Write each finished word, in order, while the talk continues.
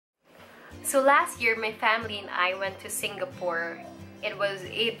So last year, my family and I went to Singapore. It was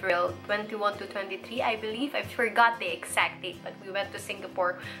April 21 to 23, I believe. I forgot the exact date, but we went to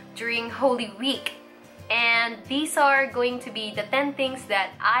Singapore during Holy Week. And these are going to be the 10 things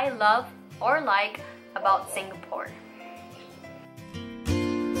that I love or like about Singapore.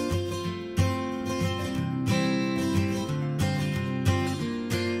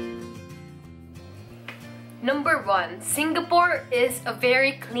 Number 1, Singapore is a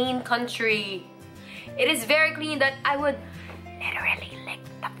very clean country. It is very clean that I would literally lick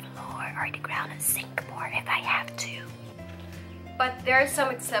the floor or the ground in Singapore if I have to. But there are some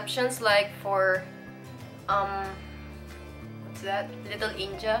exceptions, like for what's that? Little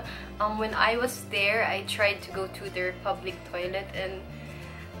India. When I was there, I tried to go to their public toilet, and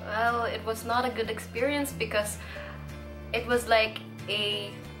well, it was not a good experience because it was like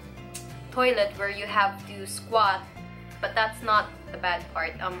a toilet where you have to squat, but that's not the bad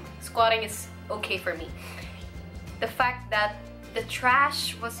part. Squatting is okay for me. The fact that the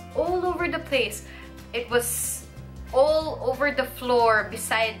trash was all over the place. It was all over the floor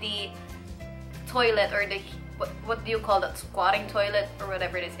beside the toilet, or the what do you call that, squatting toilet or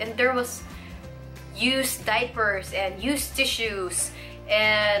whatever it is. And there was used diapers and used tissues,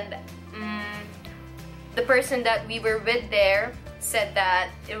 and the person that we were with there said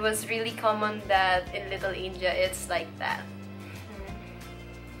that it was really common that in Little India it's like that.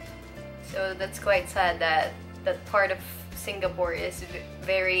 So that's quite sad that that part of Singapore is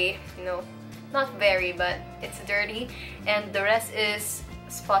very, not very, but it's dirty, and the rest is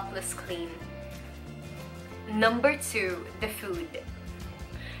spotless clean. Number 2, the food.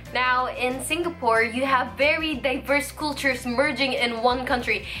 Now, in Singapore, you have very diverse cultures merging in one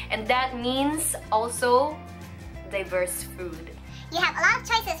country, and that means also diverse food. You have a lot of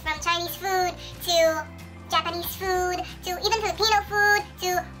choices, from Chinese food to Japanese food to even Filipino food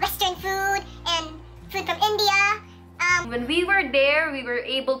to Western food and food from India. When we were there, we were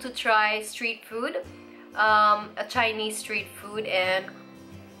able to try street food, a Chinese street food, and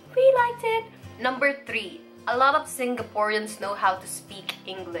we liked it. Number 3, a lot of Singaporeans know how to speak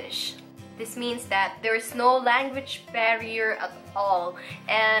English. This means that there is no language barrier at all,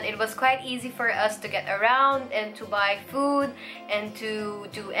 and it was quite easy for us to get around and to buy food and to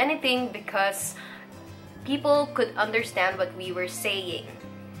do anything because people could understand what we were saying.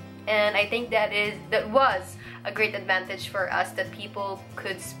 And I think that was a great advantage for us, that people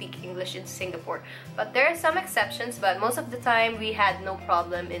could speak English in Singapore. But there are some exceptions, but most of the time we had no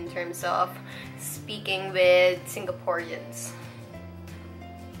problem in terms of speaking with Singaporeans.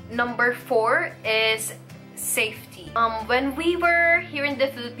 Number 4 is safety. When we were here in the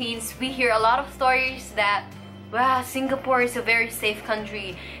Philippines, we hear a lot of stories that, wow, Singapore is a very safe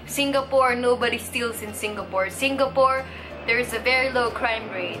country. Singapore, nobody steals in Singapore. Singapore, there's a very low crime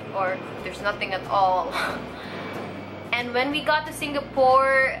rate, or there's nothing at all. And when we got to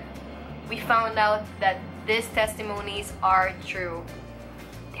Singapore, we found out that these testimonies are true.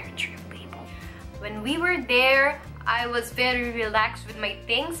 They're true, people. When we were there, I was very relaxed with my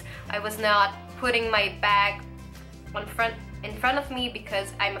things. I was not putting my bag in front of me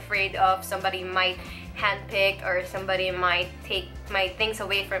because I'm afraid of somebody might handpick or somebody might take my things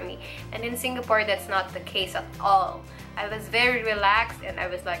away from me. And in Singapore, that's not the case at all. I was very relaxed, and I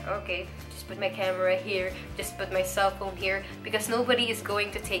was like, okay, just put my camera here, just put my cell phone here, because nobody is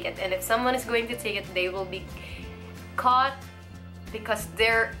going to take it. And if someone is going to take it, they will be caught, because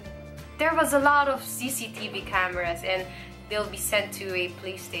there was a lot of CCTV cameras, and they'll be sent to a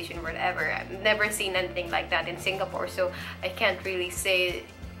police station or whatever. I've never seen anything like that in Singapore, so I can't really say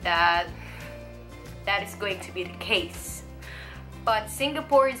that that is going to be the case. But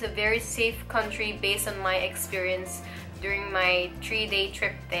Singapore is a very safe country based on my experience during my 3-day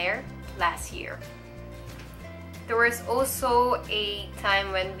trip there last year. There was also a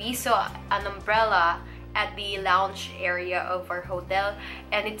time when we saw an umbrella at the lounge area of our hotel,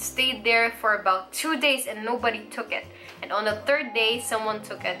 and it stayed there for about 2 days and nobody took it. And on the 3rd day, someone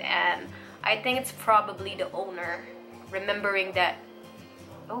took it, and I think it's probably the owner, remembering that,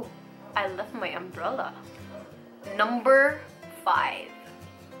 oh, I left my umbrella. Number 5,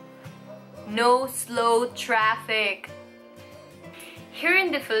 no slow traffic. Here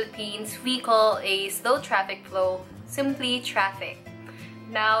in the Philippines, we call a slow traffic flow simply traffic.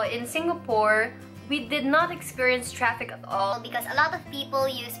 Now in Singapore, we did not experience traffic at all because a lot of people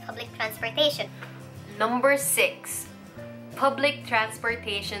use public transportation. Number 6, public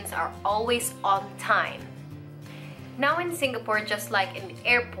transportations are always on time. Now in Singapore, just like in the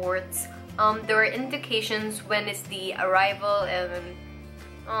airports, there are indications when is the arrival and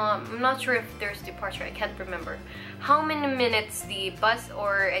I'm not sure if there's departure, I can't remember how many minutes the bus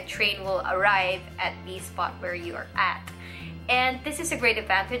or a train will arrive at the spot where you are at. And this is a great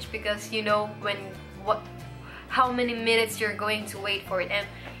advantage because you know how many minutes you're going to wait for it. And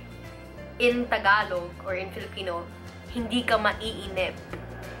in Tagalog or in Filipino, hindi ka maiinip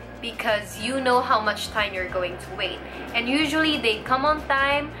because you know how much time you're going to wait. And usually they come on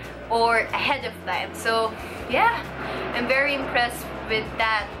time or ahead of time. So yeah, I'm very impressed with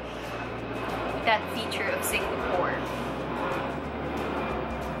that feature of Singapore.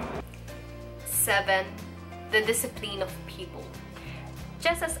 7. The discipline of people.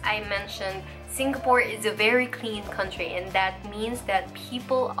 Just as I mentioned, Singapore is a very clean country, and that means that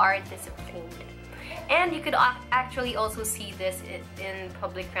people are disciplined. And you could actually also see this in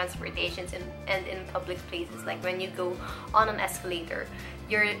public transportations and in public places, like when you go on an escalator.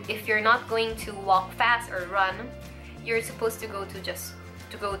 If you're not going to walk fast or run, you're supposed to go to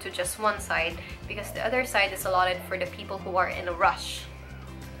just one side because the other side is allotted for the people who are in a rush.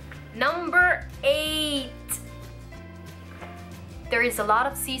 Number 8. There is a lot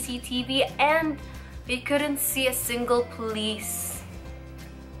of CCTV and we couldn't see a single police.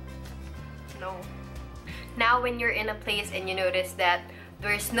 No. Now when you're in a place and you notice that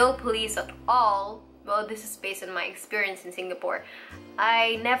there's no police at all, well, this is based on my experience in Singapore.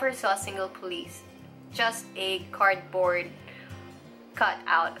 I never saw a single police, just a cardboard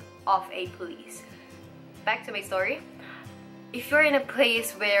cutout of a police. Back to my story. If you're in a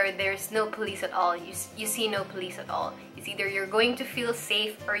place where there's no police at all, you see no police at all, it's either you're going to feel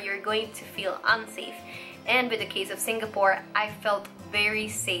safe or you're going to feel unsafe. And with the case of Singapore, I felt very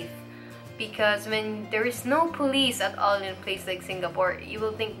safe because when there is no police at all in a place like Singapore, you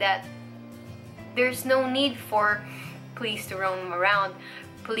will think that there's no need for police to roam around,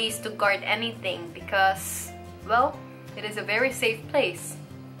 police to guard anything because, well, it is a very safe place.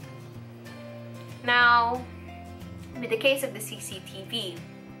 Now, with the case of the CCTV,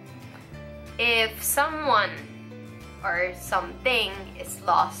 if someone or something is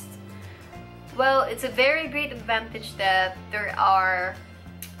lost, well, it's a very great advantage that there are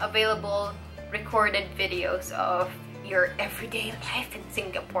available recorded videos of your everyday life in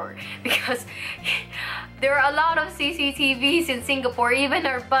Singapore because there are a lot of CCTVs in Singapore, even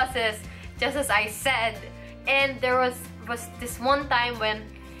our buses, just as I said. And there was this one time when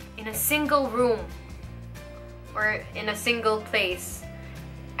in a single room or in a single place,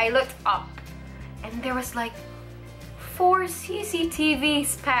 I looked up and there was like 4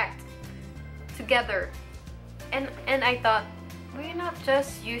 CCTVs packed together, and I thought, why not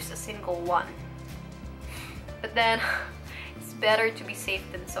just use a single one? But then it's better to be safe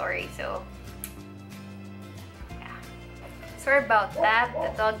than sorry, so yeah. Sorry about that,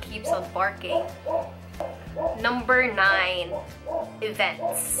 the dog keeps on barking. Number 9,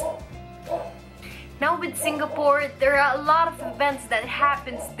 events. Now with Singapore, there are a lot of events that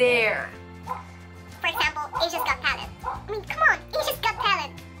happens there. For example, Asia's Got Talent. I mean, come on, Asia's Got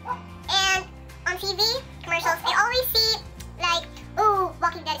Talent. And on TV, commercials, I always see like, oh,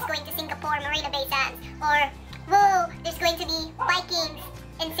 Walking Dead is going to Singapore, Marina Bay Sands. Or, whoa, there's going to be Vikings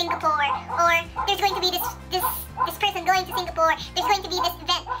in Singapore. Or, there's going to be this person going to Singapore. There's going to be this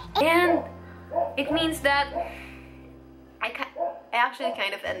event. And it means that I actually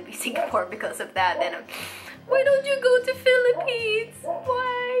kind of envy Singapore because of that. And why don't you go to Philippines?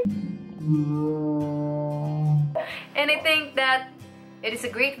 Why? And I think that it is a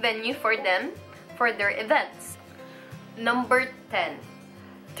great venue for them, for their events. Number 10.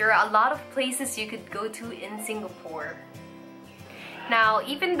 There are a lot of places you could go to in Singapore. Now,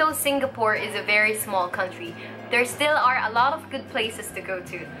 even though Singapore is a very small country, there still are a lot of good places to go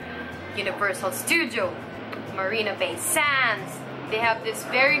to. Universal Studio, Marina Bay Sands. They have this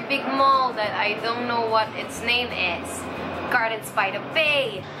very big mall that I don't know what its name is. Gardens by the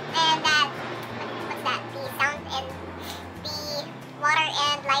Bay. And that, what's that? The sound and the water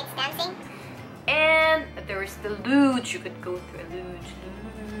and lights dancing. And there's the luge. You could go to a luge.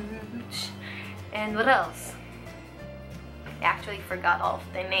 And what else? I actually forgot all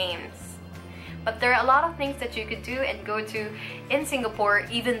of the names. But there are a lot of things that you could do and go to in Singapore,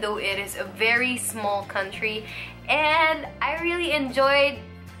 even though it is a very small country. And I really enjoyed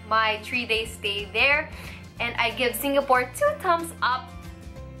my 3-day stay there, and I give Singapore 2 thumbs up.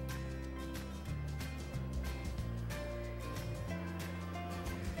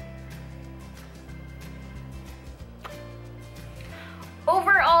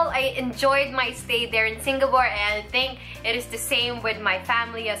 Overall, I enjoyed my stay there in Singapore, and I think it is the same with my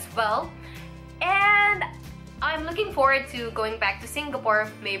family as well. And I'm looking forward to going back to Singapore,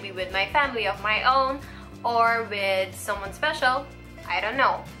 maybe with my family of my own or with someone special. I don't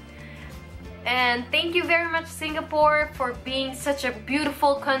know. And thank you very much, Singapore, for being such a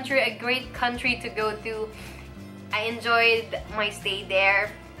beautiful country, a great country to go to. I enjoyed my stay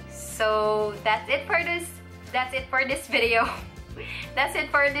there. So that's it for this video. That's it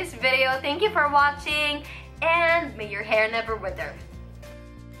for this video. Thank you for watching, and may your hair never wither.